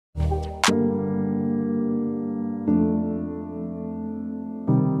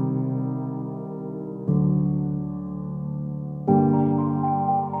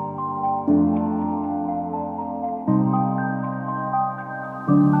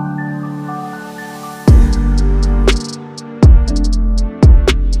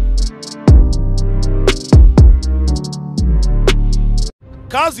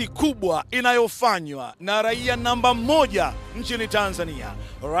Kazi kubwa inayofanywa na raia namba 1 nchini Tanzania,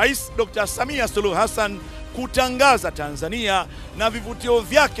 Rais Dr. Samia Suluhu Hassan kutangaza Tanzania na vivutio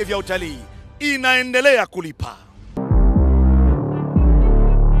vyake vya utalii inaendelea kulipa.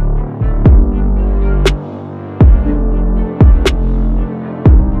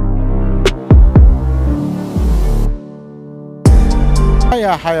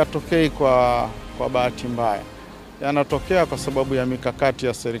 Haya hayatokei kwa bahati mbaya. Yanatokea kwa sababu ya mikakati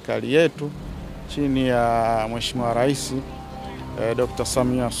ya serikali yetu chini ya Mheshimiwa Rais Dr.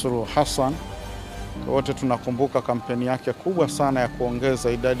 Samia Suluhu Hassan. Wote tunakumbuka kampeni yake kubwa sana ya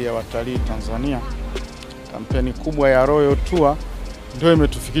kuongeza idadi ya watalii Tanzania. Kampeni kubwa ya Royal Tour ndio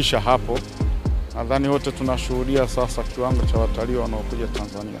imetufikisha hapo. Nadhani wote tunashuhudia sasa kiwango cha watalii wanaokuja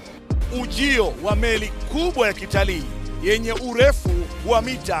Tanzania. Ujio wa meli kubwa ya kitalii yenye urefu wa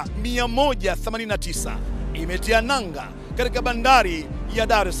mita 189 imetia nanga katika bandari ya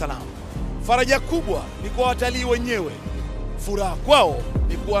Dar es Salaam. Faraja kubwa ni kwa watalii wenyewe, furaha kwao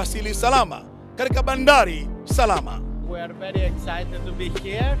ni kuwasili salama katika bandari salama. We are very excited to be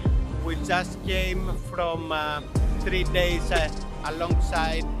here. We just came from 3 days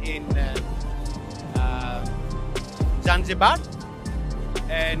alongside in Zanzibar,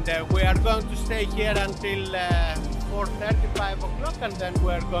 and we are going to stay here until 4:35 o'clock, and then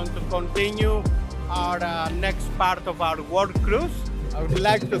we are going to continue our next part of our world cruise. I would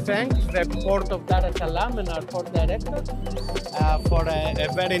like to thank the Port of Dar es Salaam and our port director for a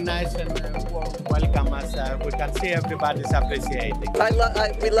very nice and warm welcome. As we can see, everybody's appreciating.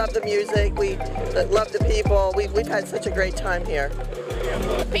 We love the music. We love the people. We've had such a great time here.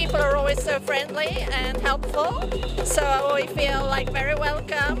 People are always so friendly and helpful, so we feel like very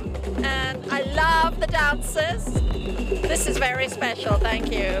welcome. And I love the dancers. This is very special.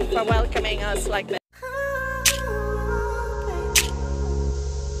 Thank you for welcoming us like this.